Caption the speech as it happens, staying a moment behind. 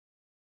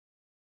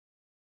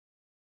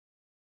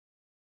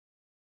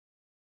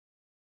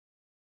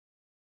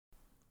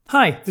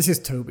Hi, this is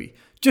Toby.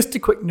 Just a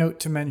quick note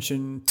to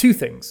mention two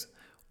things.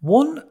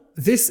 One,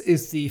 this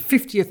is the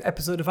 50th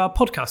episode of our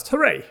podcast.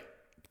 Hooray!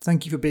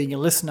 Thank you for being a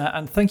listener,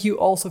 and thank you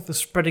also for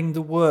spreading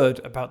the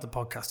word about the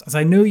podcast, as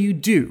I know you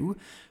do,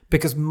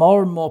 because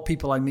more and more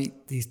people I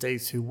meet these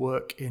days who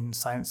work in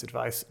science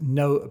advice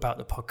know about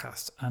the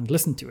podcast and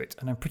listen to it,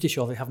 and I'm pretty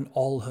sure they haven't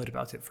all heard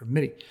about it from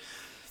me.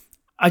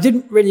 I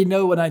didn't really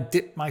know when I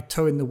dipped my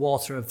toe in the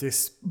water of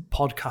this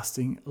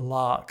podcasting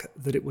lark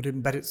that it would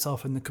embed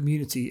itself in the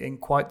community in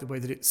quite the way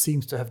that it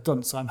seems to have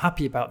done. So I'm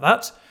happy about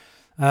that.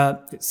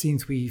 It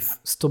seems we've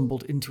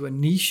stumbled into a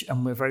niche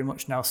and we're very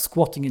much now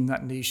squatting in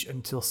that niche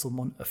until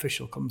someone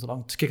official comes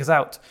along to kick us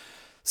out.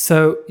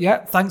 So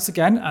yeah, thanks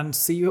again and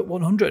see you at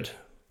 100.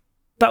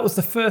 That was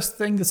the first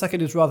thing. The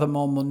second is rather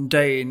more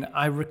mundane.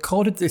 I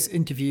recorded this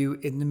interview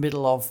in the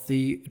middle of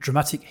the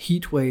dramatic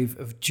heatwave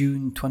of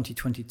June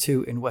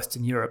 2022 in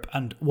Western Europe,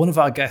 and one of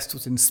our guests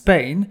was in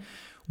Spain,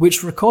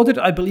 which recorded,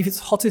 I believe, its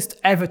hottest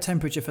ever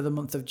temperature for the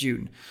month of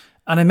June.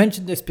 And I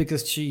mentioned this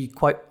because she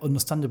quite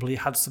understandably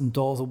had some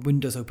doors and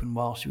windows open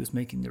while she was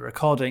making the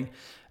recording.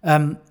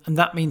 And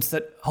that means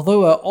that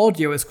although her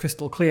audio is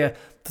crystal clear,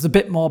 there's a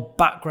bit more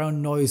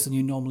background noise than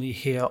you normally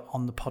hear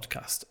on the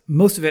podcast.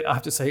 Most of it, I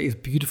have to say, is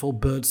beautiful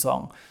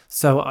birdsong,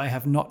 so I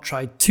have not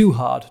tried too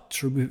hard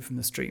to remove it from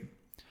the stream.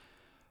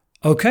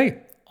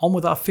 Okay, on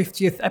with our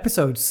 50th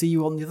episode. See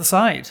you on the other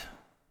side.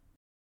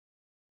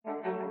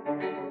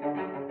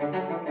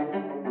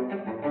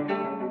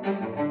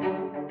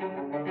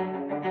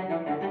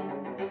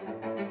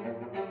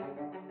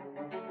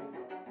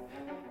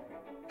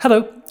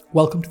 Hello,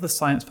 welcome to the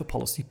Science for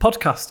Policy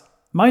podcast.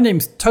 My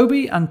name's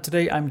Toby, and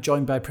today I'm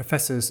joined by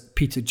Professors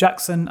Peter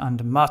Jackson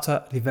and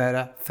Marta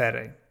Rivera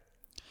Ferre.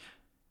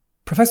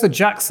 Professor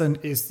Jackson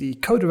is the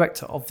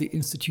co-director of the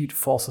Institute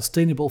for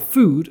Sustainable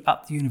Food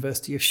at the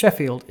University of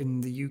Sheffield in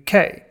the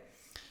UK.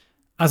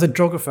 As a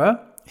geographer,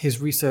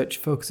 his research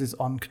focuses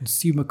on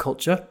consumer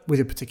culture, with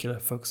a particular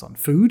focus on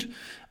food,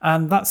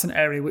 and that's an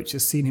area which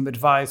has seen him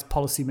advise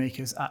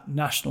policymakers at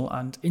national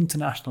and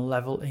international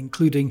level,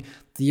 including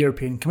the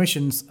European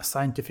Commission's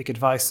scientific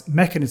advice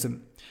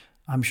mechanism.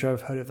 I'm sure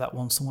I've heard of that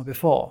one somewhere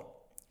before.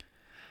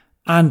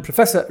 And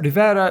Professor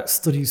Rivera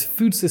studies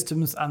food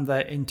systems and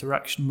their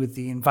interaction with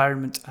the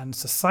environment and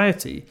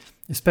society,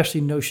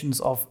 especially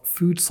notions of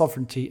food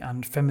sovereignty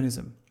and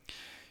feminism.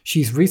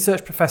 She's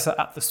research professor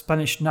at the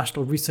Spanish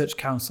National Research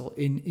Council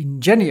in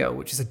Ingenio,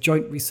 which is a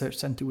joint research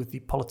centre with the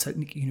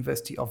Polytechnic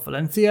University of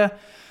Valencia.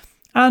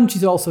 And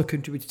she's also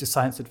contributed to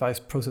science advice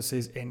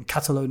processes in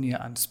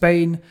Catalonia and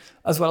Spain,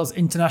 as well as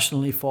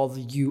internationally for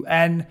the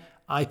UN,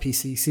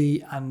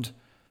 IPCC, and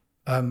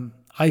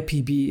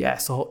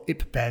IPBES, or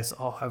IPBES,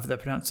 or however they're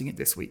pronouncing it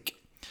this week.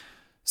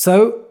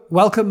 So,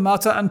 welcome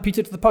Marta and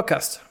Peter to the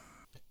podcast.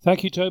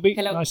 Thank you, Toby.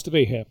 Hello. Nice to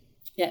be here.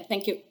 Yeah,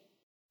 thank you.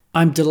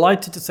 I'm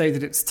delighted to say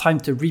that it's time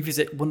to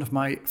revisit one of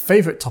my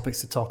favourite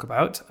topics to talk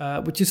about,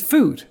 which is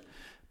food.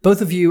 Both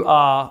of you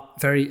are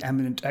very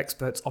eminent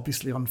experts,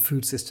 obviously, on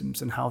food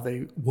systems and how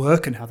they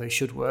work and how they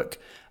should work.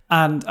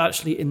 And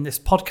actually, in this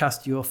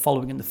podcast, you're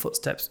following in the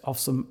footsteps of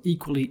some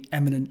equally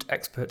eminent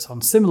experts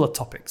on similar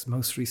topics,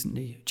 most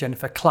recently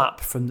Jennifer Clapp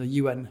from the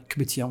UN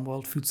Committee on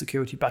World Food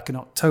Security back in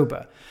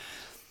October.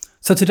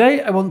 So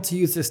today, I want to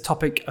use this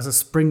topic as a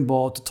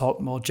springboard to talk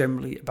more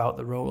generally about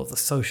the role of the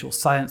social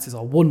sciences,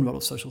 or one role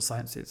of social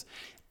sciences,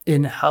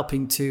 in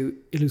helping to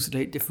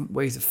elucidate different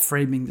ways of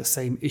framing the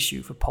same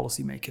issue for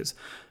policymakers.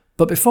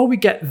 But before we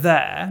get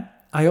there,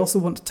 I also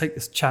want to take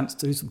this chance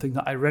to do something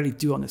that I rarely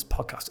do on this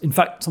podcast. In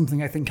fact,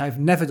 something I think I've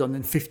never done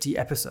in 50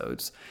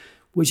 episodes,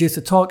 which is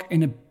to talk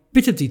in a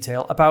bit of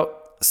detail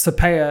about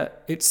SAPEA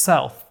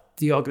itself,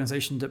 the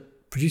organisation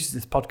that produces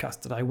this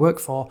podcast that I work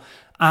for,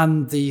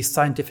 and the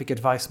scientific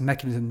advice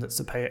mechanism that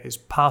SAPEA is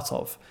part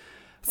of,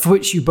 for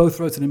which you both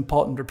wrote an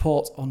important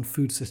report on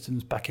food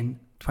systems back in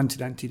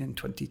 2019 and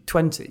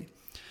 2020.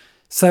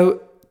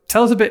 So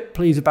tell us a bit,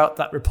 please, about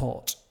that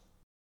report.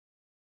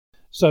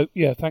 So,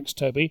 thanks,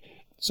 Toby.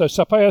 So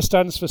SAPEA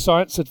stands for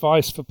Science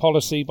Advice for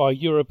Policy by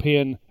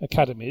European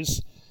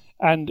Academies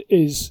and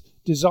is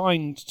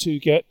designed to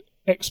get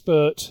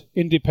expert,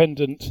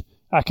 independent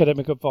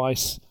academic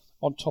advice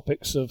on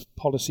topics of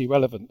policy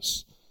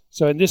relevance.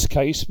 So in this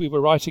case, we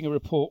were writing a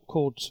report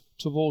called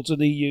Towards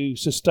an EU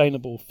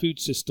Sustainable Food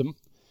System,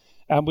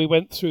 and we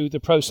went through the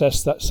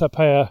process that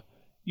SAPEA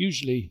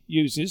usually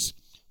uses,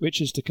 which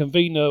is to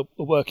convene a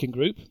working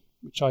group,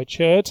 which I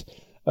chaired,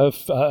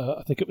 of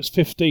I think it was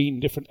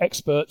 15 different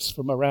experts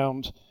from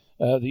around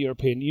the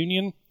European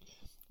Union.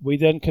 We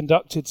then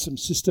conducted some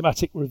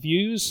systematic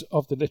reviews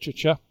of the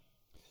literature,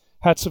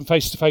 had some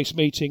face-to-face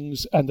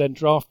meetings, and then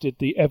drafted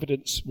the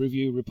evidence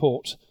review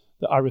report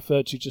that I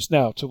referred to just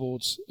now,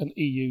 Towards an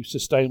EU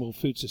Sustainable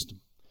Food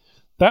System.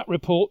 That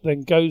report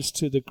then goes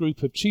to the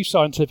group of chief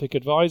scientific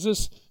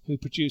advisors who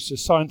produce a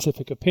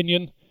scientific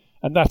opinion,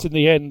 and that in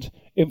the end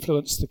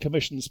influenced the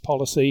Commission's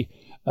policy,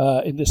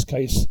 in this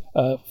case,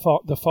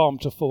 the farm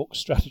to fork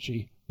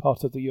strategy,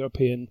 part of the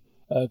European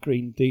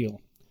Green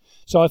Deal.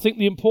 So I think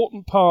the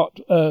important part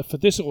for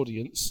this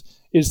audience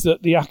is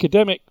that the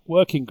academic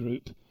working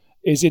group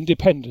is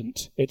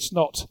independent. It's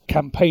not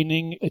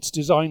campaigning. It's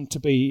designed to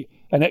be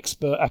an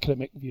expert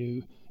academic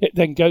view. It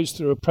then goes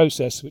through a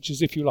process which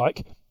is, if you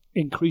like,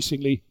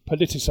 increasingly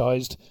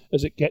politicised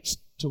as it gets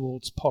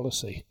towards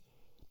policy.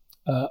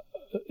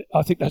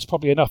 I think that's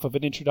probably enough of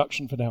an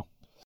introduction for now.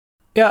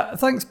 Yeah,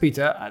 thanks,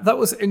 Peter. That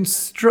was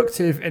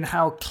instructive in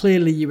how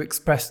clearly you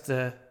expressed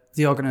the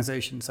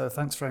organisation, so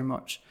thanks very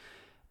much.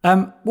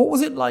 What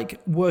was it like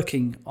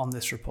working on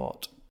this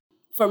report?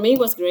 For me, it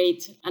was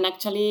great. And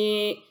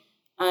actually,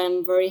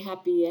 I'm very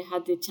happy I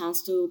had the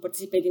chance to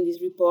participate in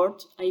this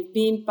report. I've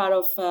been part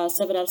of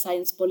several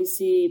science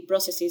policy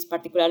processes,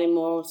 particularly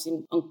more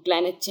on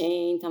climate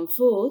change and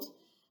food.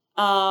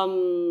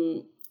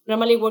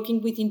 Normally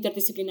working with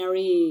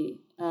interdisciplinary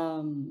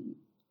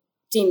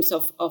teams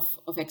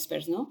of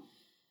experts, no?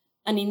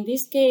 And in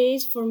this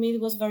case, for me,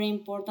 it was very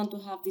important to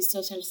have this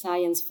social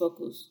science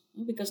focus,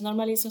 because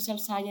normally social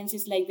science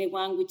is like the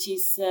one which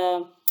is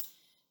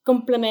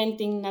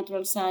complementing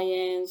natural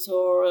science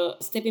or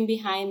stepping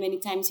behind many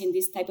times in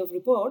this type of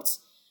reports.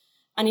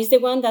 And it's the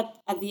one that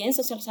at the end,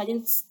 social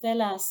science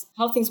tell us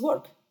how things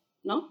work,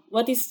 no?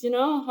 What is,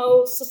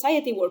 how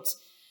society works.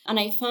 And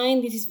I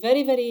find this is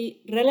very,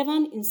 very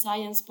relevant in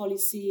science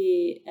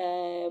policy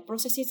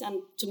processes.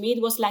 And to me,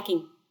 it was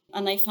lacking.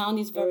 And I found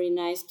it's very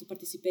nice to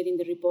participate in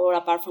the report,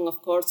 apart from,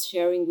 of course,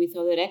 sharing with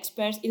other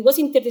experts. It was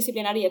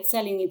interdisciplinary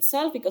in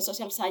itself, because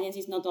social science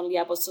is not only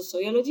about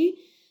sociology.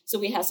 So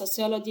we have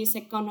sociologists,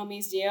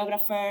 economists,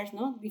 geographers,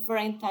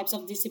 different types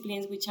of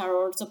disciplines which are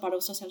also part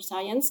of social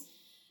science.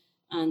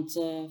 And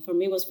for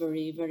me, it was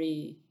very,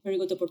 very, very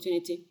good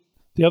opportunity.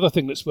 The other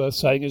thing that's worth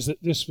saying is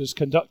that this was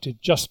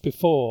conducted just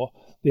before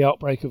the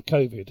outbreak of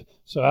COVID.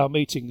 So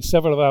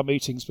several of our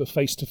meetings were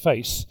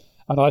face-to-face.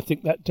 And I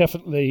think that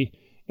definitely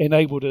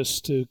enabled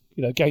us to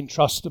gain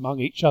trust among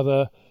each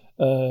other,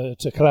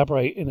 to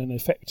collaborate in an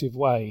effective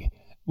way,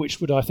 which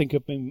would, I think,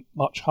 have been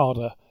much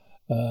harder.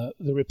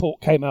 The report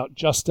came out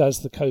just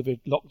as the COVID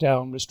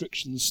lockdown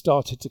restrictions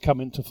started to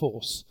come into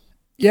force.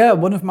 Yeah,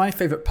 one of my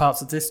favourite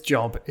parts of this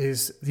job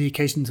is the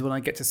occasions when I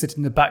get to sit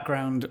in the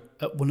background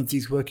at one of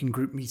these working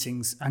group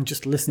meetings and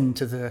just listen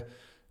to the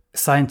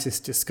scientists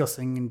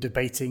discussing and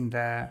debating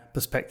their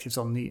perspectives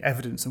on the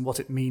evidence and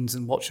what it means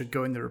and what should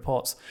go in the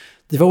reports.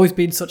 They've always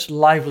been such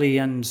lively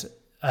and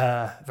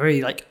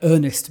very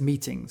earnest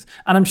meetings.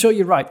 And I'm sure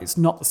you're right, it's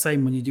not the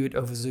same when you do it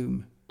over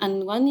Zoom.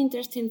 And one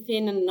interesting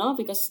thing,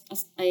 because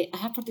I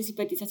have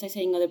participated, as I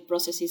say, in other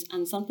processes,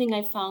 and something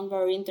I found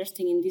very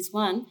interesting in this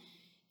one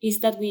is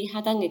that we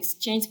had an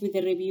exchange with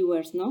the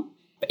reviewers,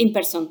 in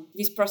person.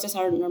 These processes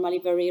are normally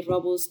very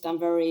robust and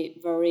very,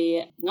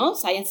 very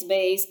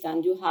science-based,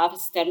 and you have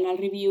external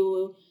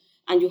review,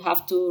 and you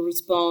have to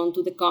respond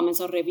to the comments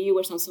of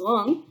reviewers and so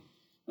on.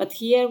 But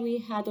here we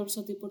had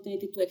also the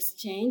opportunity to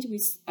exchange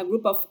with a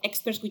group of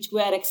experts which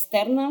were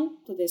external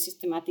to the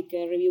systematic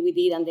review we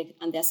did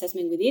and the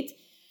assessment we did.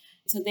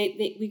 So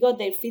we got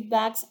their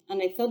feedbacks,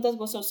 and I thought that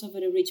was also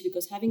very rich,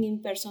 because having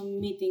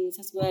in-person meetings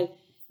as well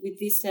with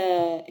these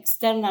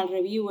external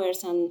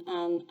reviewers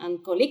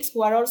and colleagues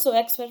who are also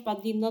experts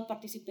but did not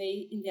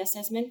participate in the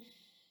assessment,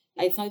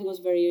 I thought it was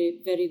very,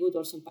 very good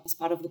also as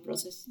part of the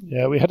process.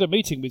 Yeah, we had a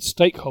meeting with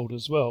stakeholders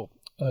as well.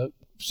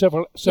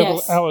 Several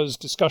hours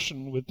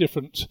discussion with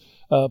different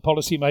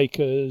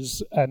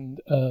policymakers and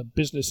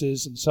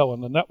businesses and so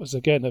on. And that was,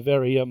 again, a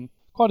very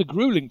quite a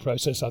grueling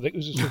process, I think. It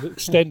was sort of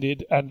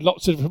extended and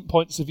lots of different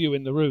points of view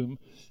in the room,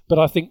 but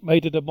I think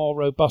made it a more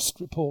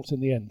robust report in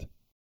the end.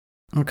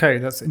 Okay,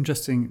 that's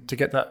interesting to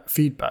get that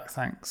feedback,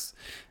 thanks.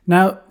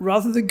 Now,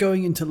 rather than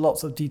going into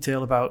lots of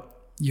detail about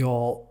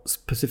your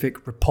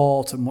specific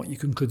report and what you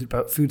concluded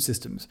about food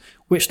systems,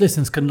 which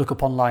listeners can look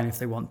up online if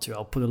they want to,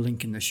 I'll put a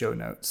link in the show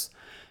notes.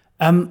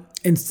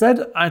 Instead,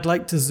 I'd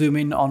like to zoom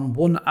in on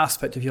one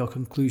aspect of your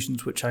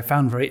conclusions, which I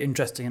found very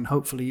interesting and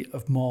hopefully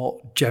of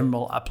more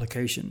general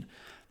application.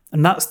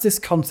 And that's this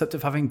concept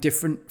of having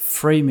different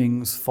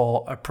framings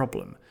for a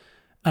problem.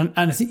 And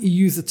I think you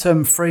use the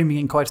term framing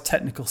in quite a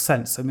technical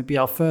sense. So maybe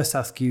I'll first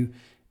ask you,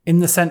 in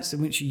the sense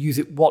in which you use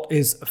it, what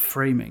is a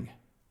framing?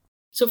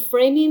 So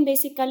framing,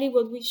 basically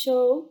what we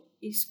show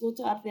is what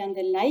are the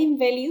underlying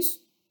values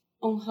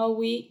on how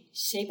we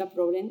shape a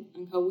problem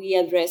and how we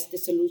address the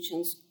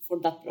solutions for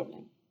that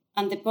problem.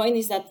 And the point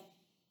is that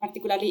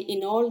particularly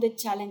in all the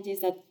challenges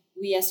that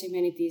we as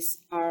humanities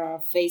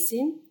are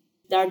facing,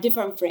 there are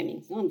different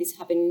framings, and this is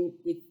happening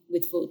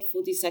with food.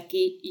 Food is a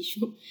key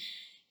issue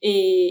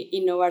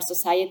in our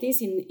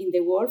societies in the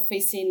world,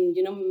 facing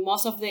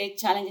most of the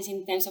challenges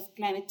in terms of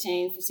climate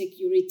change, food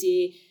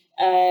security,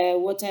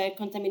 water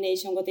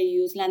contamination, water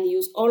use, land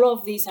use. All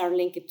of these are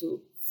linked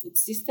to food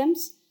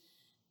systems.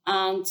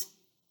 And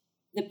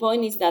the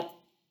point is that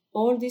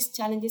all these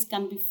challenges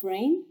can be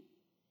framed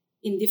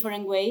in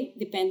different way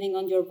depending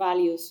on your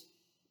values,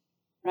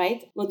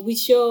 right? What we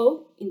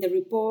show in the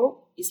report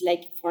is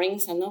for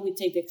instance, we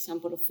take the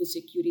example of food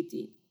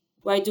security.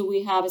 Why do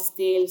we have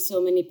still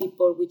so many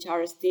people which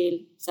are still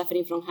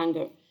suffering from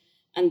hunger?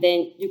 And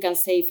then you can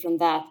say from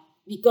that,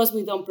 because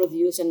we don't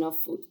produce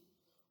enough food.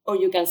 Or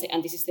you can say,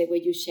 and this is the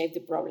way you shape the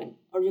problem.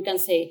 Or you can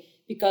say,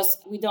 because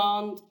we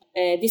don't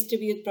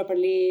distribute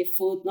properly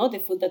food, the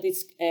food that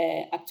is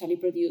actually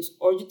produced.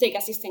 Or you take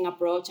a system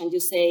approach and you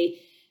say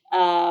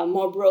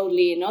more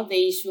broadly,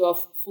 the issue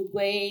of food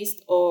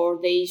waste or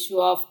the issue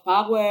of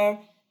power,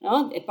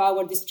 the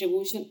power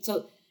distribution.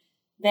 So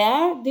there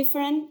are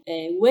different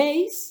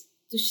ways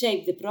to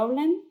shape the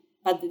problem,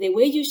 but the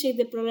way you shape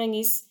the problem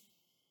is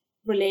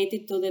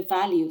related to the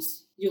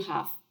values you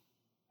have,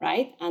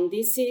 right? And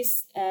this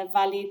is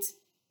valid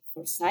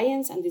for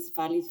science and it's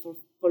valid for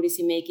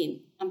policy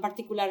making, and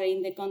particularly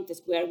in the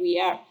context where we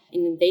are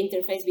in the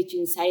interface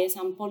between science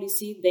and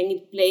policy, then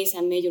it plays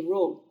a major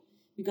role,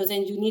 because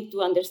then you need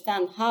to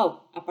understand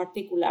how a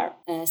particular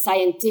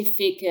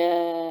scientific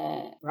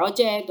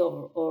project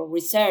or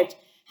research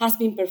has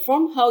been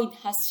performed, how it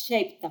has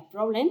shaped the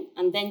problem,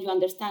 and then you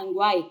understand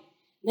why.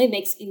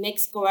 It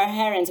makes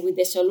coherence with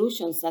the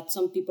solutions that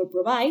some people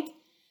provide,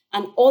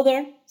 and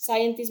other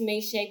scientists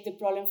may shape the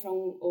problem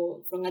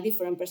from a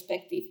different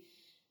perspective.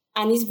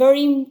 And it's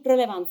very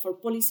relevant for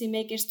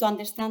policymakers to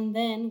understand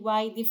then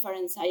why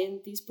different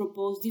scientists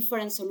propose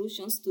different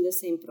solutions to the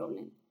same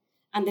problem.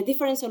 And the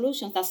different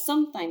solutions that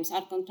sometimes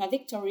are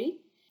contradictory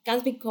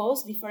can be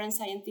because different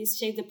scientists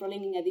shape the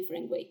problem in a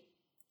different way.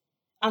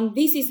 And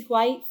this is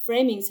why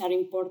framings are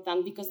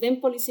important, because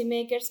then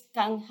policymakers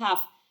can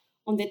have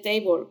on the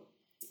table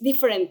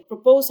different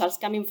proposals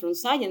coming from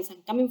science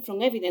and coming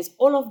from evidence,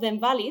 all of them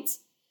valid,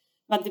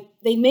 but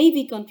they may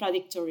be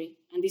contradictory.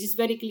 And this is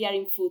very clear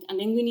in food. And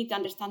then we need to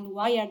understand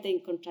why are they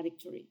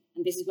contradictory.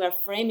 And this is where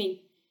framing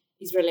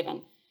is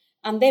relevant.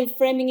 And then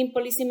framing in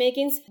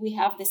policymaking, we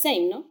have the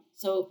same,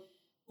 So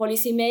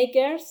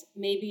policymakers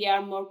maybe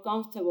are more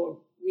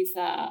comfortable with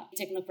a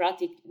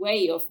technocratic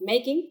way of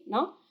making,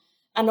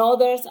 And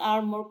others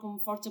are more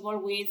comfortable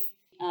with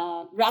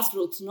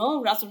grassroots,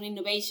 grassroots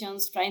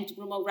innovations, trying to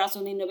promote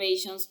grassroots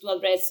innovations to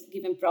address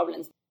given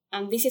problems.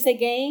 And this is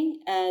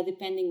again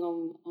depending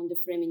on the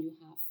framing you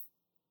have.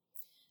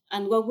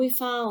 And what we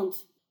found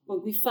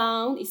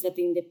is that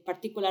in the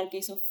particular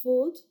case of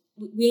food,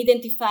 we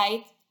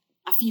identified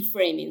a few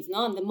framings,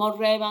 And the more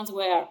relevant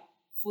were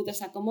food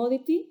as a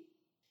commodity,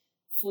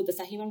 food as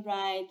a human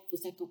right, food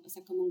as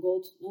a common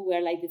good,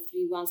 were like the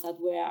three ones that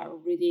were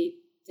already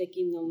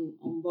taken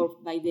on board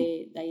by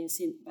the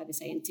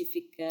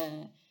scientific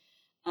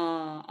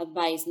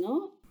advice,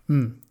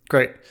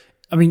 Great.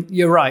 I mean,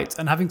 you're right.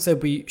 And having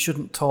said we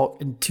shouldn't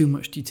talk in too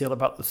much detail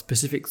about the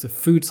specifics of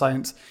food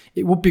science,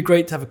 it would be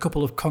great to have a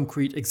couple of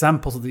concrete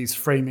examples of these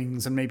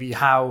framings and maybe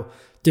how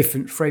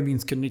different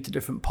framings can lead to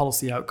different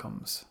policy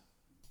outcomes.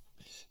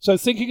 So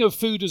thinking of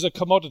food as a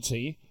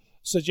commodity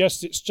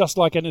suggests it's just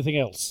like anything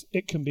else.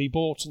 It can be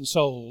bought and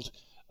sold.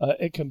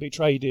 It can be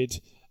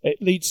traded.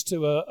 It leads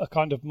to a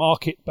kind of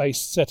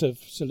market-based set of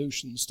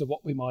solutions to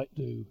what we might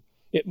do.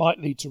 It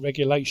might lead to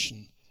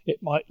regulation.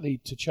 It might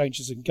lead to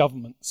changes in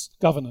governance.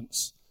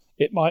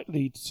 It might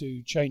lead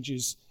to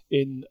changes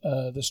in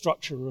the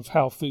structure of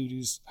how food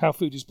is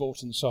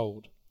bought and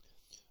sold.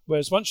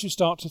 Whereas once you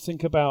start to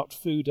think about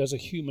food as a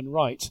human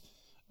right,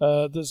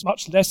 there's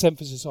much less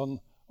emphasis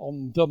on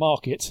the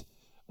market,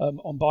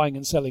 on buying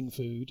and selling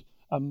food,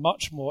 and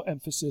much more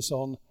emphasis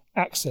on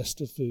access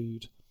to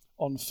food,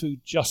 on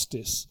food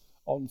justice,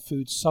 on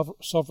food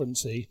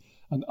sovereignty,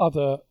 and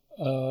other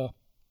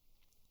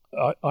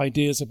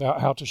ideas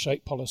about how to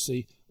shape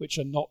policy which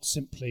are not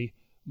simply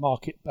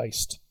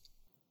market-based.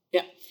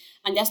 Yeah,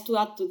 and just to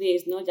add to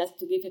this, just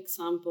to give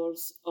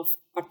examples of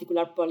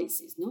particular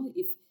policies,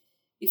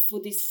 if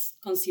food is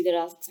considered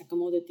as a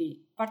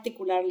commodity,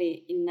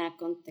 particularly in a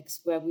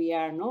context where we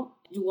are,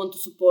 you want to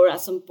support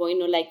at some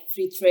point, like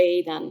free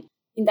trade, and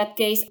in that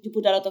case, you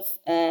put a lot of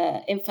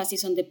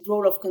emphasis on the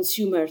role of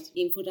consumers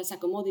in food as a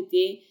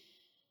commodity.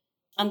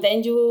 And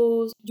then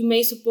you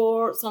may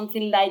support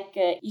something like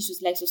issues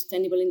like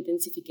sustainable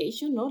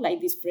intensification, like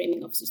this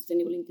framing of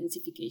sustainable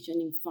intensification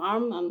in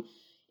farm, and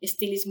it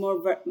still is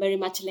very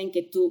much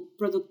linked to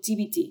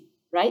productivity,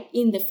 right,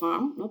 in the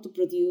farm, to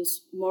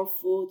produce more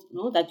food,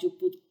 that you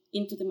put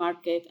into the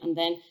market, and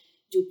then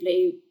you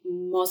play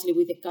mostly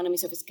with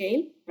economies of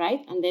scale,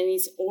 right? And then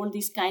it's all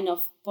these kind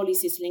of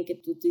policies linked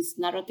to this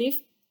narrative.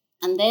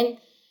 And then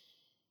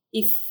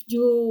if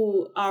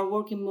you are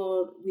working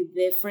more with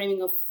the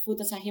framing of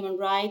food as a human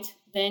right,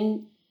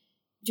 then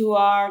you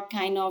are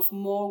kind of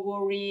more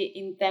worried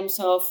in terms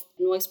of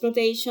no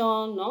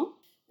exploitation,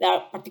 There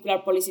are particular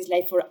policies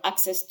like for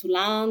access to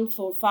land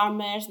for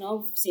farmers,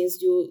 since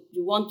you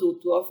want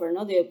to offer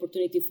the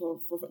opportunity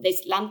for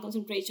this land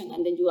concentration,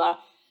 and then you are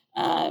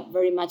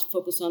very much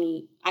focused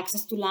on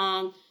access to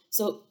land.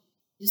 So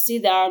you see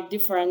there are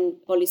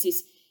different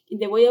policies. In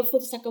the way of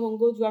food as a common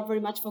good, you are very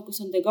much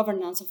focused on the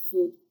governance of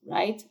food,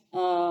 right?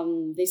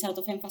 There's a lot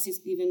of emphasis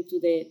given to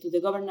the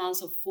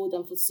governance of food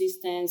and food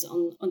systems,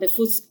 on the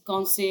food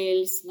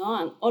councils,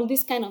 and all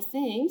these kind of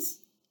things.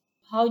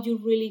 How you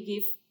really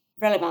give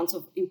relevance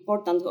of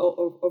important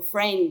or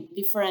frame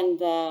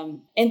different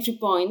entry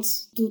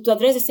points to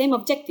address the same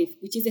objective,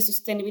 which is the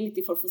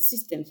sustainability for food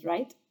systems,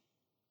 right?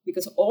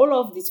 Because all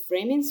of these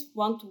framings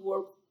want to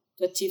work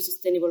to achieve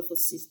sustainable food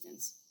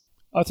systems.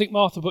 I think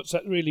Martha puts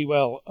that really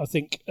well. I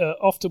think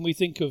often we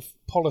think of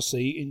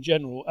policy in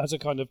general as a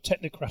kind of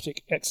technocratic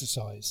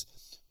exercise.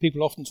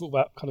 People often talk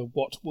about kind of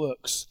what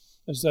works,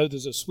 as though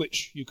there's a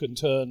switch you can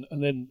turn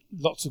and then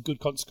lots of good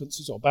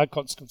consequences or bad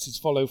consequences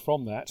follow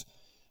from that.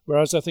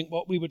 Whereas I think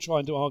what we were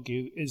trying to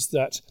argue is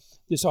that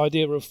this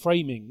idea of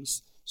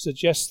framings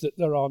suggests that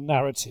there are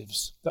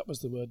narratives. That was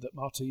the word that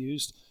Marta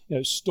used.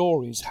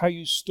 Stories, how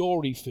you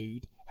story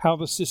food, how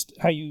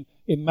you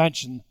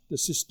imagine the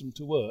system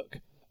to work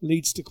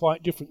leads to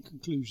quite different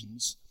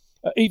conclusions.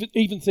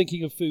 Even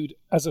thinking of food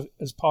as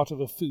part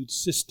of a food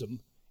system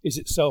is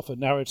itself a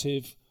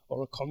narrative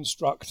or a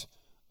construct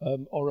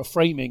or a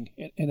framing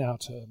in our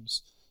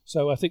terms.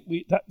 So I think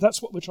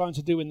that's what we're trying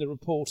to do in the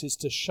report, is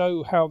to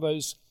show how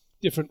those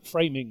different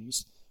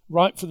framings,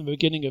 right from the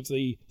beginning of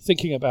the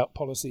thinking about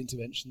policy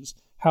interventions,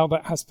 how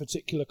that has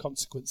particular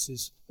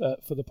consequences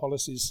for the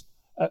policies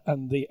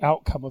and the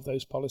outcome of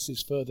those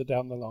policies further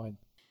down the line.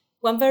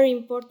 One very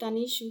important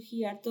issue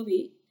here,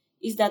 Toby,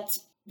 is that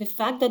the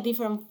fact that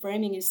different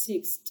framing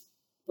exist,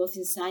 both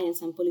in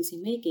science and policy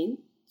making,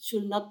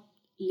 should not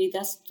lead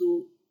us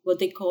to what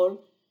they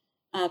call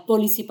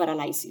policy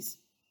paralysis,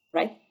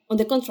 right? On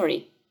the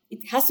contrary,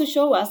 it has to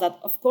show us that,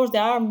 of course,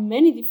 there are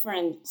many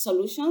different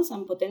solutions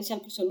and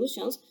potential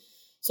solutions.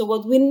 So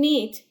what we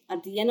need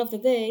at the end of the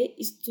day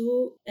is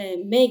to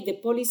make the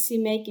policy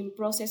making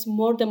process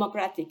more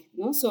democratic.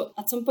 No? So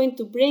at some point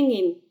to bring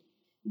in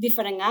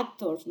different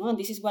actors. No? And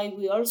this is why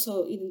we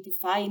also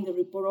identify in the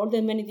report all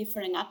the many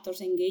different actors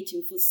engaged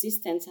in food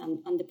systems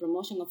and the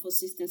promotion of food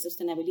system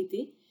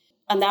sustainability.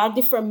 And there are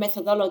different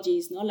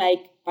methodologies, no?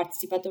 Like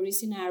participatory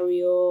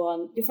scenario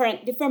and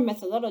different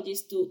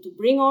methodologies to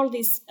bring all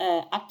these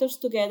actors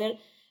together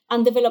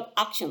and develop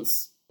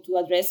actions to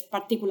address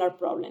particular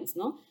problems.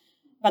 No?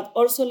 But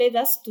also led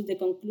us to the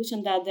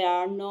conclusion that there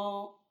are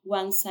no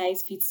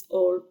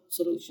one-size-fits-all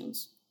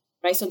solutions,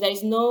 right? So there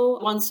is no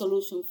one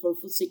solution for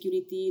food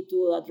security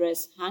to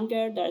address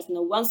hunger. There is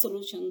no one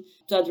solution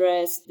to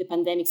address the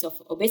pandemics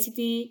of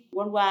obesity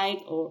worldwide,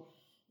 or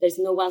there's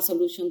no one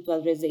solution to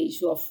address the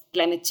issue of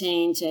climate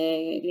change,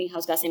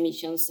 greenhouse gas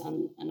emissions,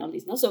 and all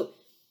this. No? So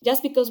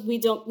just because we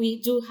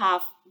do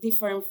have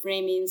different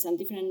framings and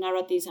different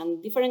narratives,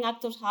 and different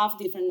actors have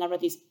different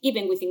narratives,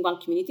 even within one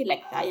community,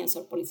 like science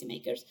or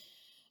policymakers,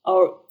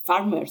 or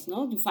farmers,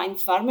 no? You find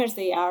farmers,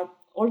 they are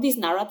all these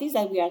narratives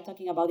that we are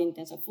talking about in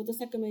terms of food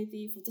as a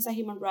commodity, food as a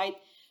human right,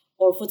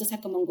 or food as a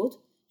common good.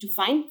 You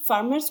find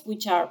farmers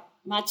which are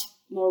much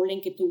more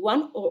linked to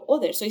one or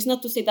other. So it's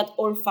not to say that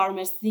all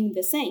farmers think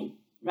the same,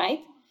 right?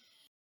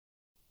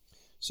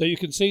 So you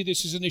can see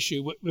this is an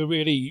issue we're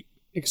really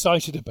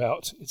excited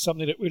about. It's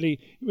something that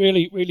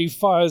really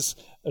fires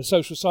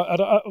social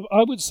science.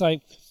 I would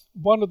say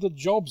one of the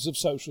jobs of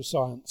social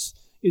science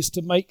is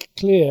to make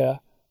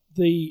clear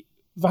the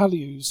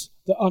values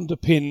that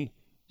underpin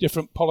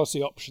different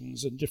policy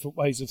options and different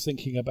ways of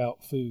thinking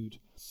about food.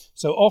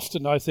 So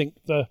often I think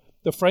the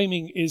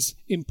framing is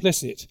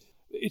implicit.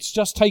 It's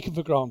just taken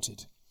for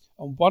granted.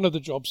 And one of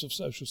the jobs of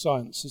social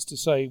science is to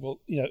say,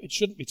 well, it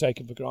shouldn't be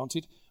taken for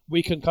granted.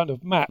 We can kind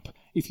of map,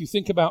 if you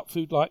think about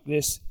food like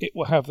this, it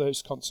will have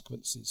those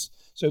consequences.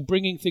 So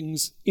bringing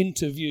things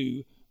into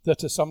view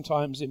that are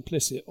sometimes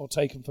implicit or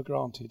taken for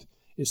granted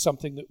is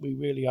something that we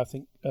really, I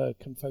think,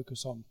 can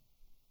focus on.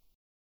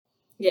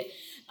 Yeah,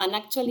 and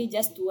actually,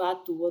 just to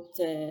add to what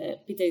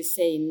Peter is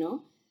saying,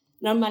 no?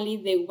 Normally,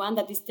 the one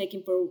that is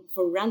taken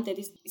for granted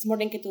is more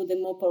linked to the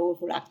more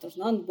powerful actors,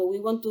 no? And what we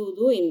want to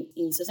do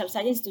in social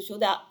science is to show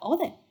that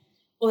other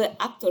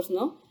actors,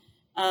 no?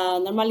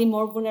 Normally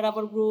more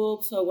vulnerable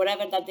groups or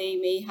whatever, that they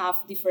may have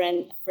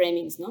different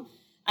framings, no?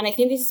 And I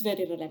think this is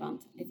very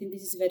relevant.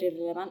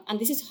 And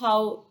this is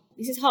how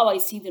I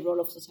see the role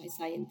of social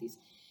scientists.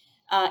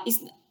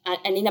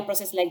 And in a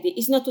process like this,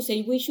 it's not to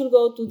say we should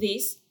go to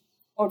this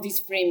or this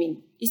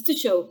framing, is to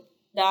show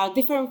there are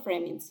different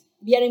framings.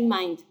 Bear in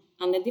mind,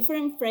 and the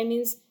different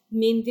framings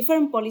mean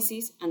different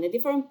policies, and the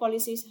different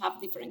policies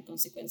have different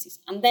consequences.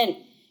 And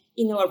then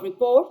in our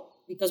report,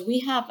 because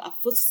we have a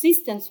food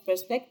systems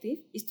perspective,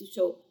 is to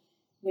show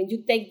when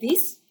you take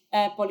this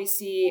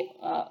policy,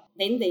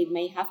 then they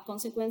may have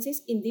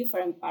consequences in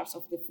different parts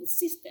of the food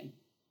system.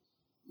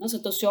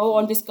 So to show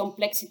all this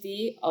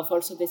complexity of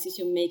also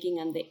decision making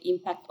and the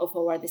impact of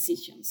our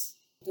decisions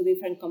to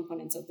different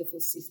components of the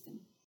food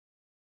system.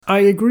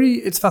 I agree,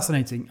 it's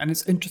fascinating, and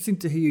it's interesting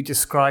to hear you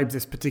describe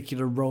this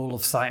particular role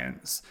of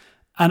science.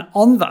 And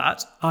on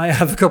that, I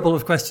have a couple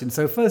of questions.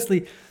 So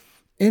firstly,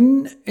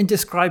 in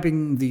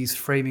describing these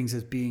framings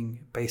as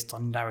being based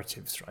on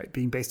narratives, right,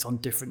 being based on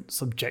different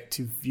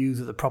subjective views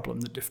of the problem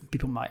that different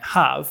people might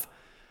have,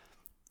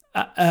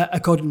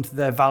 according to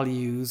their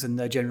values and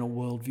their general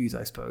worldviews,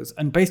 I suppose.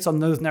 And based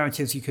on those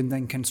narratives, you can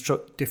then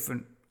construct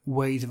different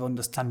ways of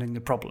understanding the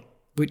problem,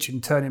 which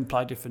in turn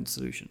imply different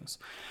solutions.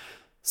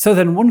 So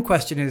then one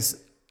question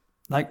is,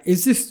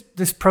 is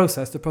this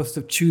process, the process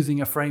of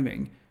choosing a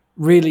framing,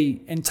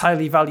 really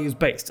entirely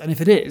values-based? And if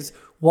it is,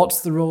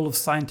 what's the role of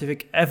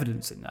scientific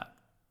evidence in that?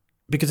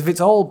 Because if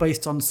it's all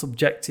based on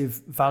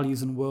subjective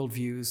values and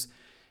worldviews,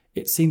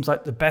 it seems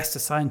like the best a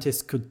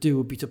scientist could do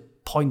would be to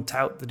point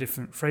out the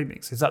different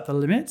framings. Is that the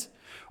limit?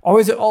 Or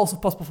is it also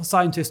possible for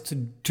scientists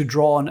to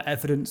draw on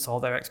evidence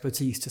or their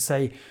expertise to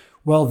say,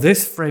 well,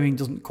 this framing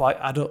doesn't quite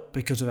add up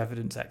because of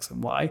evidence X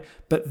and Y,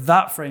 but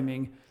that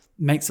framing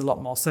makes a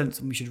lot more sense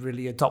and we should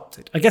really adopt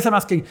it? I guess I'm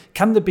asking,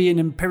 can there be an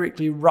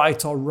empirically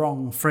right or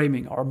wrong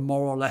framing or a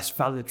more or less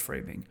valid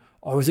framing?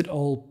 Or is it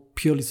all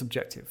purely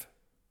subjective?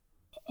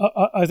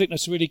 I think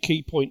that's a really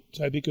key point,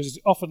 Toby, because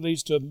it often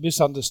leads to a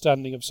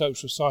misunderstanding of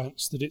social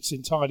science, that it's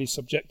entirely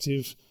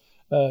subjective,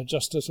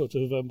 just a sort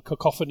of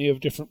cacophony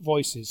of different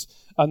voices.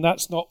 And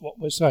that's not what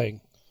we're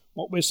saying.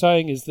 What we're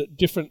saying is that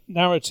different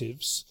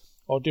narratives,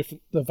 or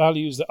the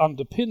values that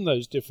underpin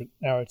those different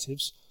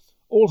narratives,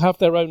 all have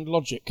their own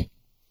logic.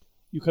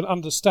 You can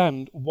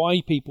understand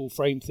why people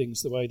frame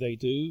things the way they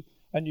do,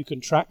 and you can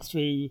track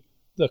through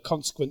the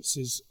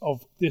consequences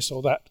of this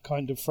or that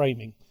kind of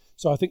framing.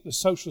 So I think the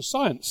social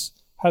science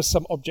has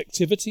some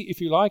objectivity, if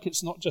you like.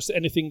 It's not just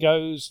anything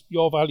goes,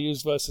 your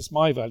values versus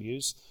my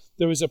values.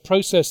 There is a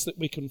process that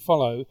we can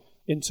follow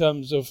in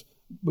terms of,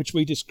 which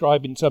we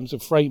describe in terms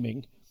of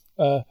framing,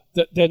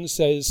 that then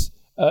says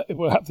it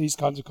will have these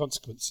kinds of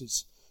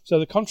consequences. So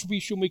the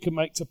contribution we can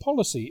make to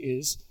policy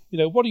is,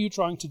 what are you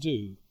trying to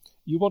do?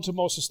 You want a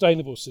more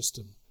sustainable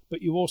system,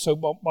 but you also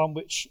want one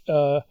which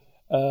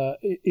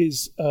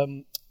is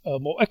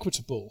more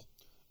equitable,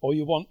 or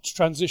you want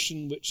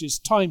transition which is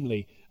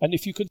timely. And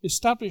if you can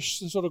establish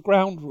the sort of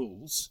ground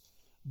rules,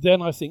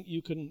 then I think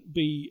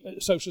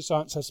social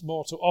science has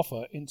more to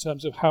offer in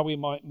terms of how we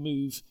might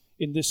move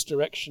in this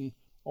direction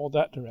or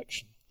that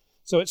direction.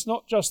 So it's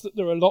not just that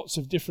there are lots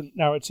of different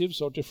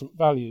narratives or different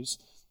values.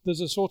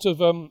 There's a sort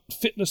of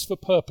fitness for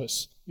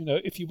purpose.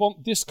 If you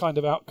want this kind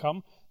of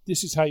outcome,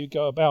 this is how you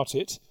go about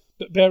it.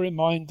 But bear in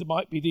mind there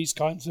might be these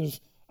kinds of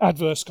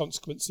adverse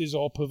consequences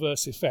or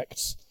perverse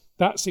effects.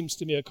 That seems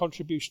to me a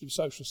contribution of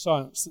social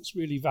science that's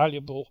really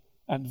valuable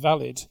and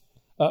valid,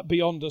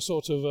 beyond a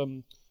sort of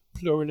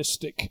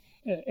pluralistic,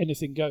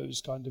 anything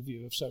goes kind of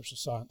view of social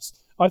science.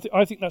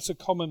 I think that's a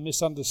common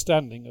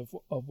misunderstanding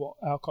of what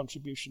our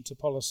contribution to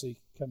policy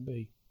can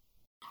be.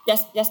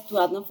 Just to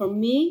add, for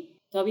me,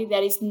 Toby,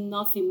 there is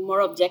nothing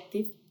more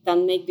objective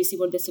than make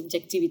visible the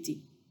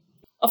subjectivity.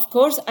 Of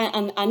course,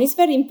 and it's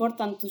very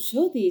important to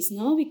show this,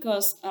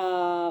 because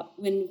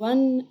when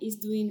one is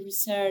doing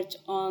research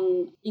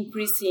on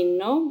increasing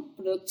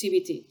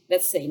productivity,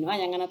 let's say, I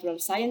am a natural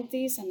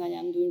scientist and I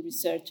am doing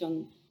research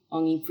on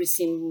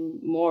increasing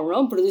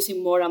more,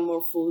 producing more and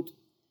more food.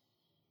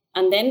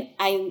 And then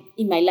I'm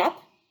in my lab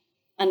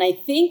and I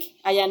think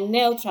I am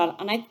neutral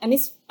and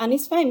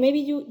it's fine. Maybe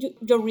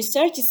your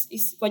research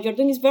is what you're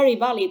doing is very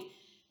valid,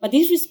 but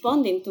it's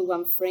responding to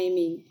one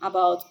framing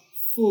about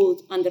food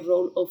and the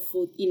role of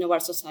food in our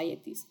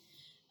societies.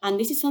 And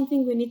this is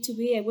something we need to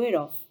be aware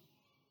of.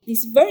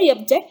 It's very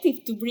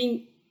objective to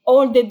bring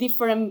all the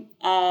different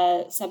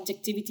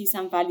subjectivities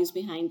and values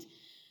behind.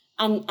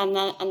 And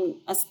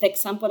as the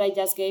example I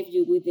just gave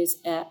you with this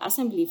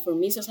assembly, for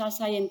me, social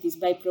scientists,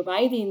 by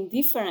providing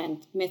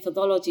different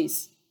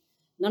methodologies,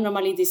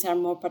 normally these are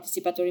more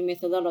participatory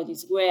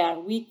methodologies, where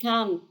we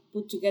can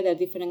put together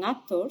different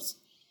actors,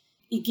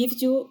 it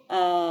gives you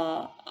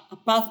a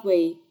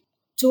pathway,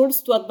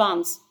 tools to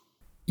advance.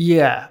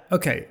 Yeah.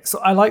 Okay. So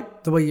I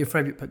like the way you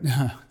frame it, but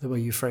the way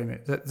you frame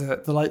it.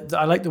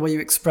 I like the way you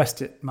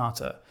expressed it,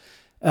 Marta.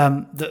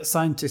 That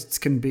scientists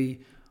can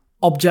be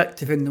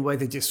objective in the way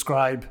they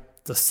describe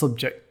the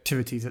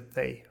subjectivities that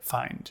they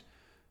find.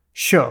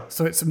 Sure.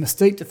 So it's a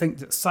mistake to think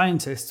that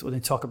scientists, when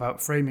they talk about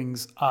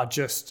framings, are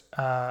just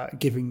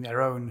giving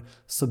their own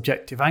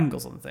subjective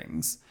angles on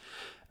things.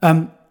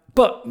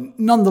 But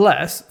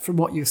nonetheless, from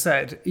what you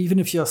said, even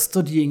if you're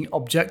studying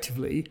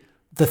objectively,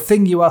 the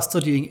thing you are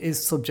studying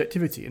is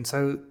subjectivity. And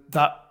so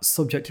that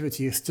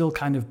subjectivity is still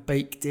kind of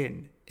baked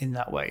in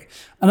that way.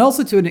 And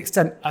also to an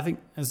extent, I think,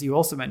 as you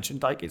also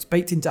mentioned, it's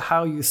baked into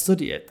how you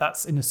study it.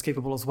 That's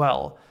inescapable as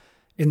well,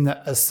 in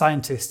that as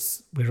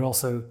scientists, we're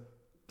also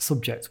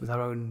subjects with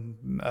our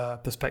own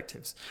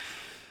perspectives.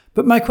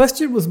 But my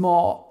question was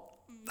more,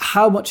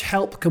 how much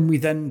help can we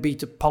then be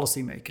to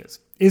policymakers?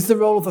 Is the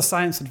role of the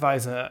science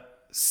advisor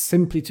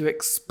simply to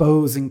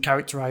expose and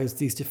characterize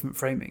these different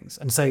framings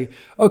and say,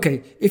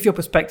 okay, if your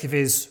perspective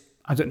is,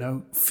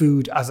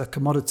 food as a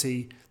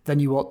commodity, then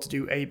you ought to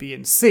do A, B,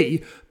 and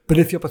C. But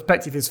if your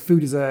perspective is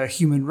food as a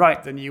human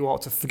right, then you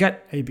ought to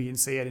forget A, B, and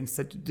C and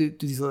instead do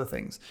these other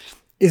things.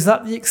 Is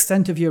that the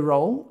extent of your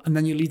role? And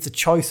then you leave the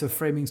choice of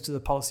framings to the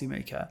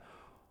policymaker?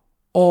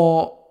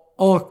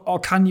 Or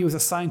can you as a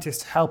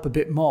scientist help a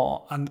bit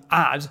more and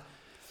add,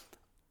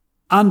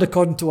 and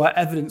according to our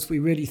evidence, we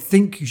really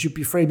think you should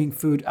be framing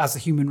food as a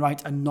human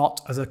right and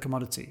not as a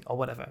commodity or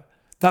whatever?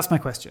 That's my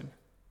question.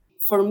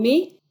 For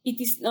me,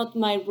 it is not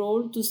my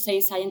role to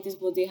say scientists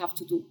what they have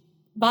to do.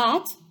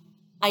 But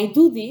I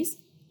do this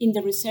in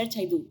the research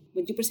I do.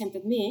 When you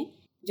presented me,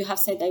 you have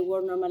said I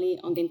work normally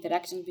on the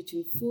interactions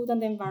between food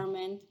and the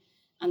environment.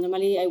 And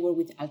normally I work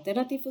with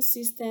alternative food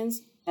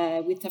systems,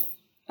 with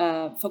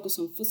focus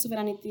on food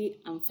sovereignty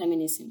and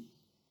feminism.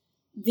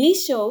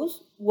 This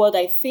shows what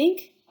I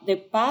think the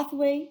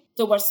pathway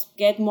towards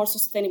get more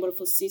sustainable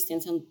food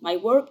systems. And my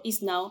work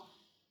is now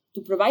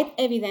to provide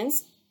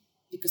evidence,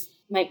 because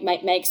my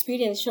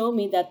experience showed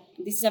me that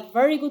this is a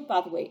very good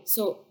pathway.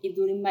 So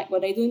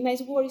what I do in my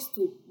work is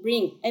to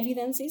bring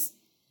evidences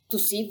to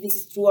see if this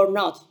is true or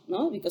not.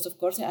 No? Because of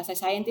course, as a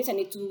scientist, I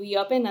need to be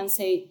open and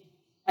say,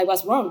 I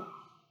was wrong.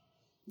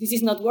 This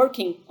is not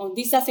working, or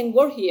this doesn't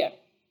work here.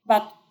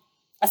 But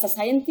as a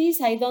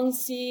scientist, I don't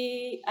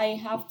see I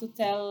have to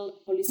tell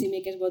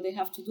policymakers what they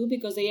have to do,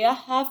 because they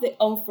have their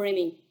own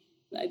framing.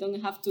 I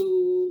don't have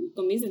to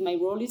convince them. My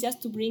role is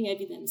just to bring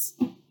evidence.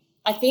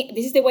 I think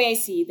this is the way I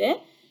see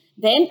it.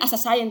 Then, as a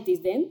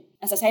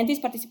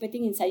scientist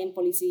participating in science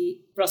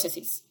policy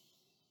processes.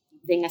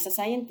 Then, as a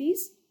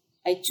scientist,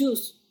 I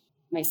choose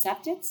my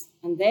subjects,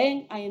 and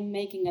then I am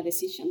making a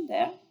decision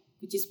there,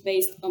 which is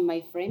based on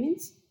my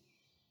framings.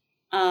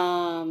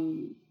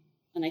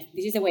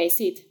 This is the way I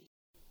see it.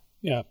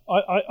 Yeah,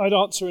 I'd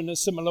answer in a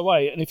similar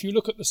way. And if you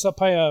look at the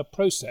SAPEA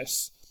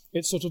process,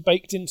 it's sort of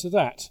baked into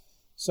that.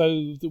 So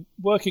the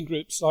working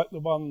groups like the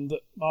one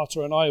that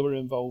Marta and I were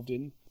involved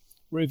in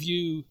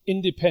review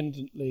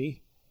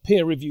independently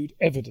peer-reviewed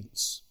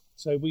evidence.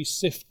 So we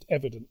sift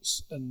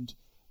evidence, and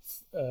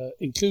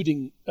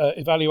including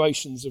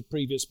evaluations of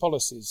previous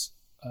policies,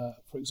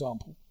 for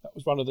example. That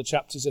was one of the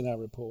chapters in our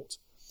report.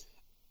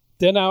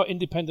 Then our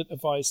independent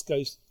advice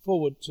goes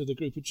forward to the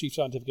group of chief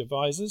scientific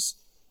advisors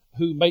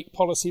who make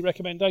policy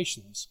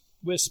recommendations.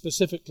 We're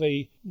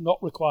specifically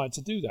not required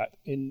to do that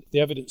in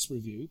the evidence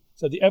review.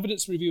 So the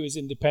evidence review is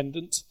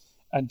independent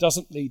and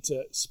doesn't lead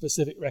to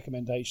specific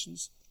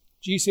recommendations.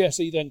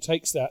 GCSE then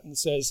takes that and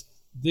says,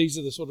 these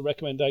are the sort of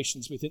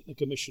recommendations we think the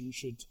Commission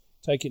should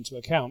take into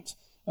account.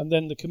 And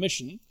then the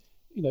Commission,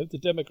 the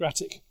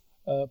democratic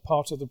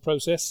part of the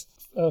process,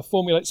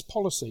 formulates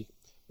policy.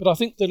 But I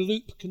think the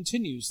loop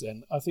continues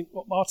then. I think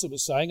what Marta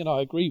was saying, and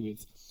I agree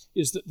with,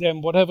 is that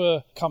then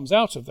whatever comes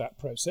out of that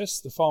process,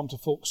 the farm to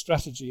fork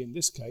strategy in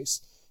this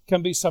case,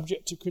 can be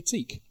subject to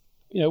critique.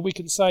 We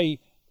can say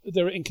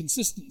there are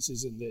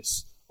inconsistencies in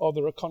this, or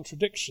there are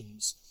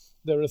contradictions.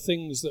 There are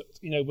things that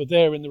were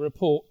there in the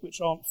report which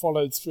aren't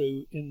followed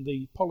through in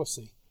the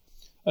policy.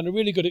 And a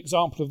really good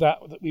example of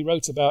that we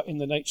wrote about in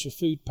the Nature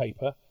Food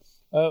paper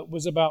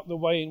was about the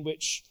way in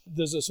which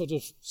there's a sort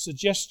of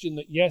suggestion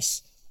that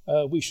yes,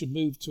 we should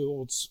move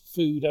towards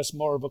food as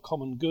more of a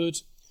common good.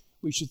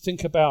 We should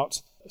think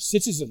about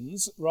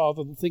citizens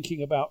rather than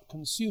thinking about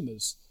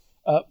consumers.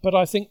 But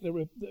I think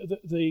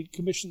the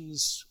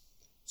Commission's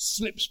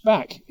slips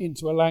back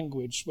into a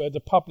language where the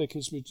public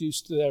is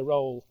reduced to their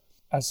role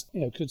as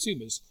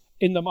consumers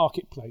in the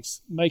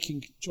marketplace,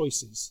 making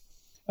choices.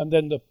 And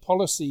then the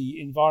policy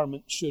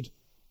environment should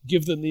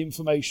give them the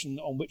information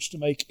on which to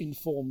make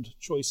informed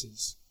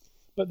choices.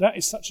 But that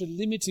is such a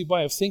limited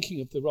way of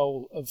thinking of the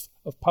role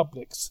of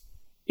publics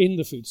in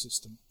the food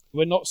system.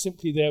 We're not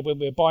simply there when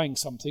we're buying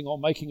something or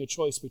making a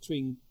choice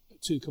between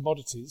two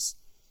commodities.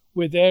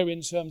 We're there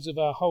in terms of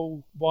our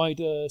whole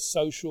wider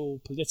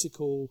social,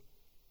 political,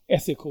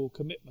 ethical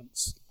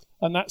commitments.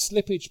 And that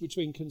slippage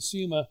between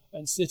consumer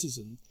and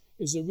citizen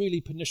is a really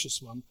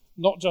pernicious one,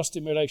 not just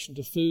in relation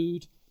to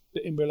food,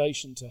 but in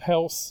relation to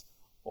health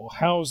or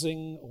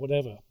housing or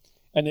whatever.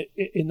 And it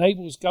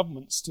enables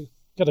governments to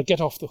kind of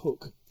get off the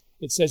hook.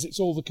 It says it's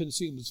all the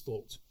consumer's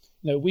fault.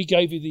 We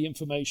gave you the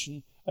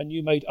information and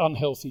you made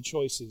unhealthy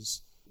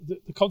choices.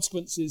 The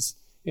consequences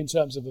in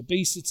terms of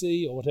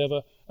obesity or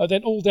whatever are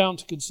then all down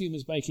to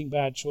consumers making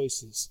bad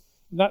choices.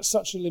 And that's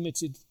such a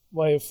limited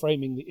way of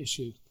framing the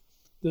issue.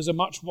 There's a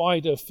much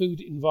wider food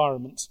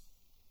environment,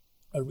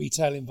 a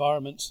retail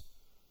environment,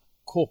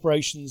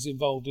 corporations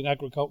involved in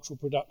agricultural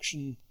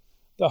production,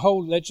 the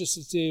whole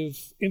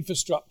legislative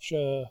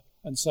infrastructure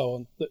and so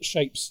on that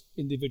shapes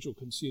individual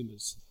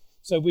consumers.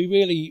 So we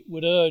really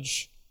would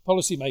urge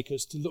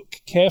policymakers to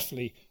look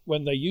carefully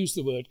when they use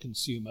the word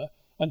consumer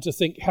and to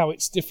think how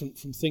it's different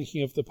from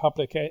thinking of the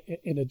public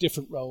in a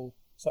different role,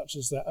 such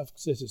as that of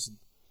citizen.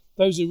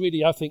 Those are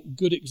really, I think,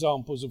 good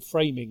examples of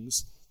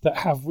framings that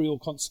have real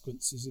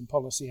consequences in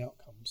policy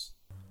outcomes.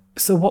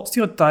 So what's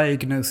your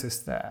diagnosis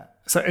there?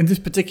 So in this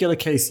particular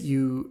case,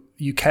 you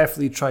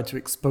carefully tried to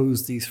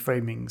expose these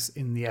framings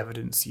in the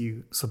evidence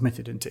you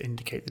submitted and to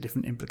indicate the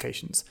different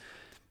implications.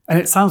 And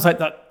it sounds like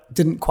that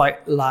didn't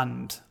quite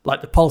land,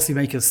 like the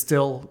policymakers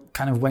still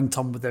kind of went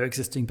on with their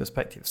existing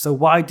perspective. So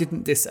why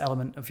didn't this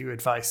element of your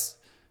advice,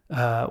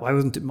 why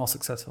wasn't it more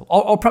successful?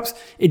 Or perhaps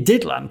it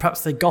did land,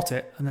 perhaps they got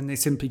it, and then they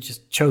simply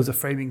just chose a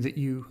framing that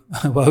you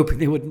were hoping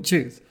they wouldn't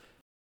choose.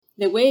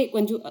 The way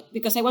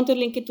because I want to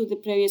link it to the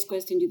previous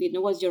question you did,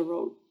 what's your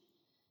role?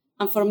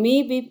 And for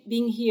me,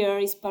 being here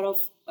is part of,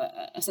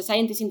 as a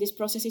scientist in these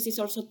processes, is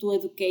also to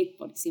educate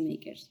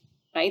policymakers,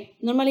 right?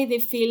 Normally they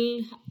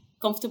feel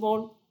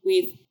comfortable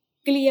with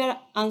clear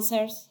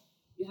answers.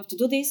 You have to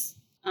do this.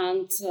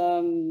 And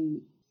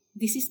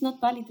this is not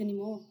valid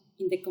anymore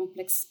in the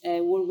complex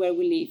world where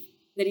we live.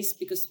 There is,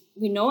 because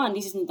we know, and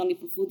this is not only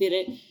for food,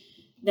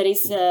 That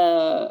is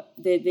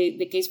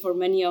the case for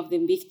many of the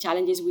big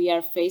challenges we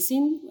are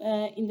facing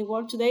in the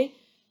world today.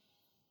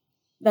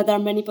 That there are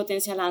many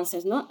potential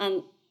answers, no?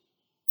 And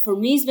for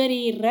me, it's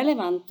very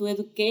relevant to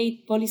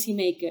educate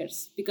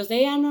policymakers because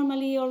they are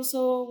normally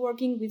also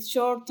working with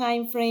short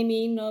time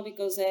framing, no?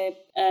 Because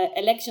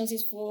elections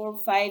is 4,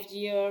 5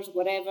 years,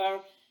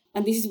 whatever.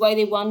 And this is why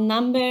they want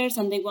numbers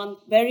and they want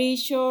very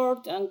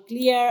short and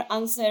clear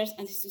answers.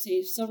 And it's to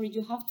say, sorry,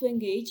 you have to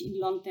engage in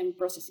long-term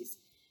processes.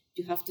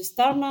 You have to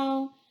start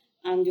now,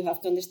 and you have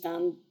to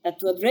understand that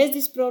to address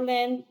this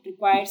problem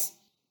requires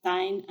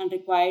time and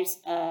requires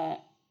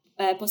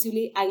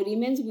possibly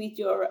agreements with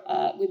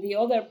with the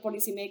other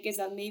policymakers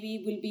that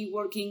maybe will be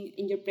working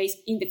in your place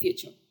in the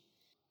future.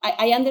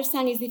 I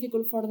understand it's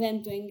difficult for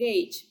them to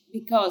engage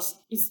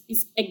because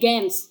it's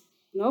against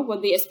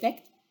what they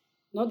expect.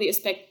 No, they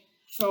expect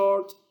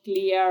short,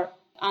 clear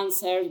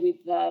answers with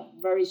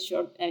very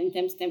short in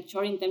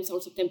terms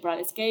also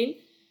temporal scale.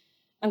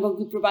 And what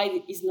we provide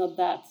is not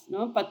that,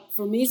 no? But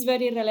for me, it's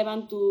very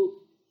relevant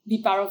to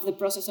be part of the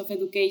process of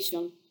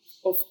education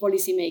of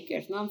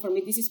policymakers, no? And for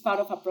me, this is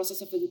part of a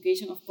process of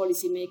education of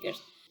policymakers.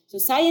 So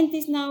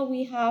scientists now,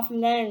 we have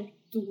learned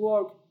to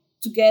work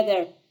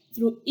together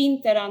through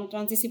inter and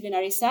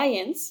transdisciplinary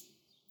science.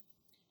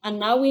 And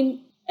now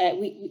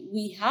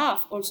we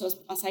have also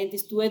as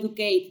scientists to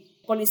educate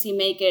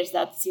policymakers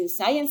that since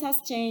science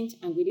has changed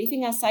and we live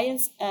in a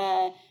science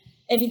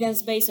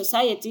evidence-based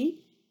society,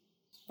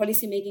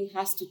 policymaking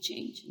has to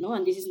change, no?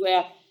 And this is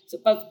where,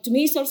 but to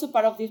me, it's also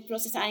part of this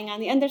process. And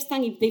I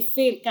understand if they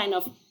feel kind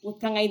of,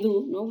 what can I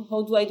do? No,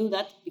 how do I do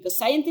that? Because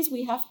scientists,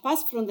 we have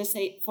passed for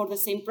the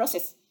same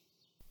process.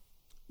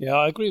 Yeah,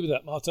 I agree with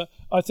that, Marta.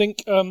 I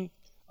think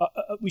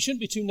we shouldn't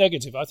be too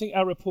negative. I think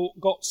our report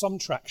got some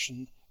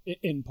traction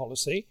in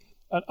policy,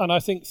 and I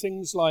think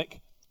things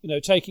like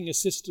taking a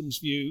systems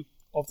view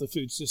of the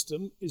food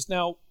system is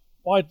now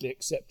widely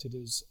accepted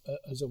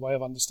as a way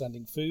of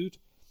understanding food.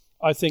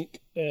 I think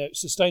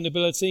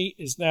sustainability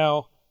is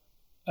now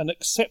an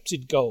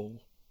accepted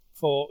goal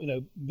for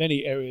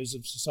many areas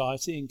of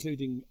society,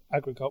 including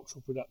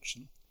agricultural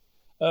production.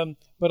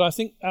 But I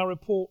think our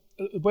report,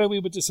 where we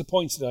were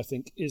disappointed, I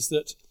think, is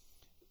that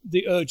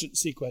the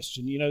urgency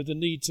question, the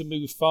need to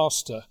move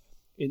faster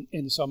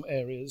in some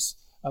areas,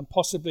 and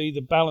possibly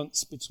the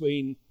balance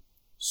between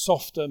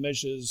softer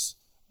measures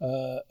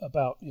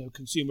about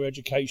consumer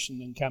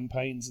education and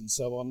campaigns and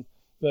so on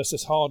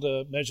versus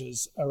harder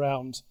measures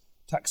around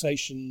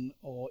taxation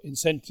or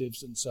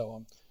incentives and so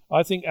on.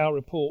 I think our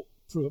report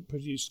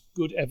produced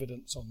good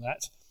evidence on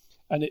that,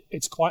 and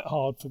it's quite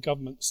hard for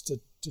governments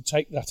to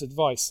take that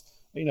advice.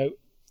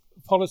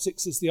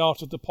 Politics is the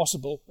art of the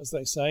possible, as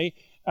they say,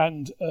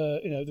 and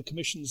the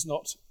Commission's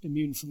not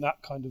immune from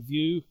that kind of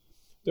view.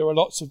 There are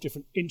lots of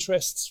different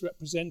interests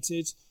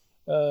represented.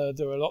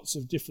 There are lots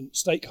of different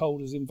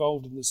stakeholders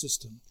involved in the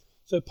system.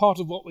 So part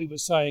of what we were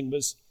saying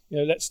was,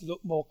 let's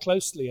look more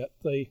closely at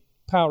the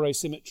power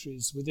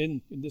asymmetries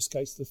within, in this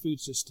case, the food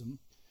system,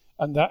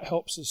 and that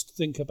helps us to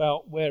think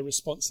about where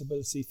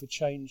responsibility for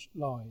change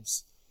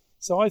lies.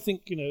 So I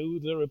think,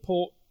 the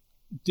report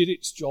did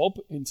its job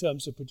in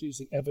terms of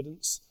producing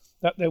evidence.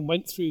 That then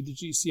went through the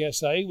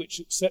GCSA, which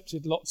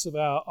accepted lots of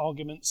our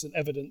arguments and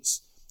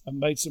evidence and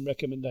made some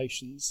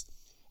recommendations.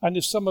 And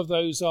if some of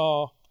those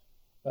are,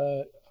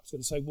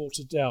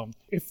 watered down,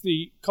 if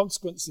the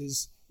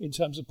consequences in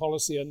terms of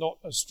policy are not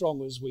as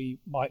strong as we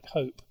might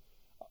hope,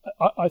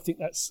 I think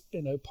that's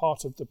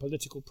part of the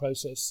political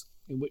process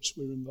in which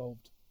we're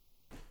involved.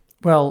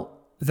 Well,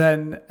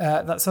 then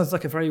that sounds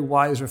like a very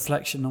wise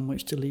reflection on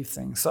which to leave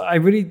things. So I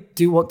really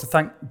do want to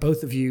thank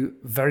both of you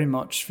very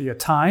much for your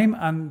time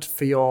and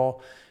for your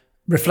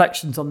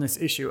reflections on this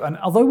issue. And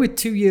although we're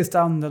 2 years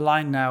down the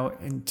line now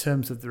in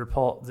terms of the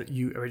report that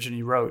you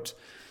originally wrote,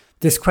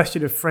 this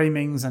question of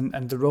framings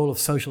and the role of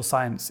social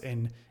science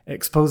in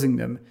exposing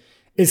them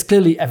is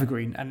clearly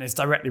evergreen and is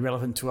directly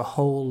relevant to a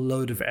whole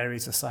load of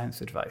areas of science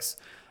advice.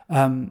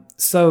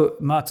 So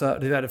Marta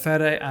Rivera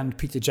Ferre and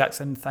Peter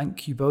Jackson,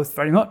 thank you both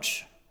very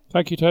much.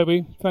 Thank you,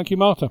 Toby. Thank you,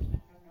 Marta.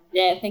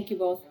 Yeah, thank you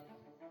both.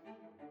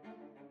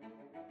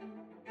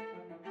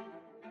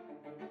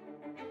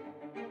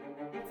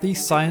 The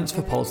Science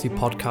for Policy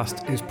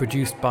podcast is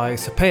produced by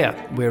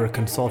SAPEA. We're a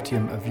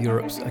consortium of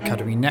Europe's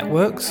academy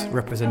networks,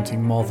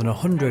 representing more than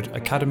 100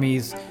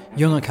 academies,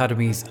 young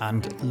academies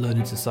and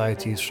learning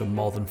societies from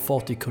more than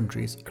 40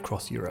 countries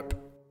across Europe.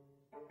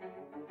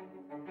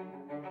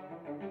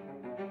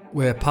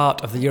 We're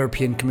part of the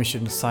European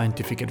Commission's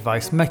scientific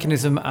advice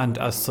mechanism, and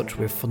as such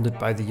we're funded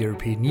by the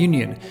European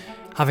Union.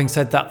 Having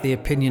said that, the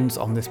opinions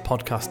on this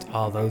podcast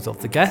are those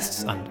of the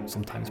guests, and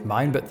sometimes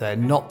mine, but they're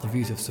not the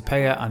views of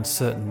SAPEA and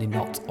certainly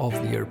not of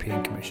the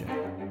European Commission.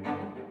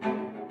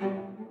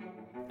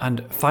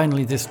 And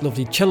finally, this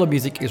lovely cello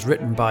music is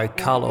written by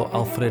Carlo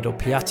Alfredo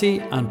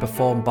Piatti and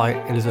performed by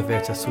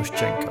Elizaveta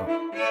Sushchenko.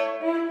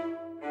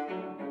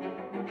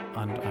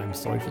 And I'm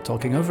sorry for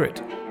talking over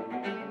it.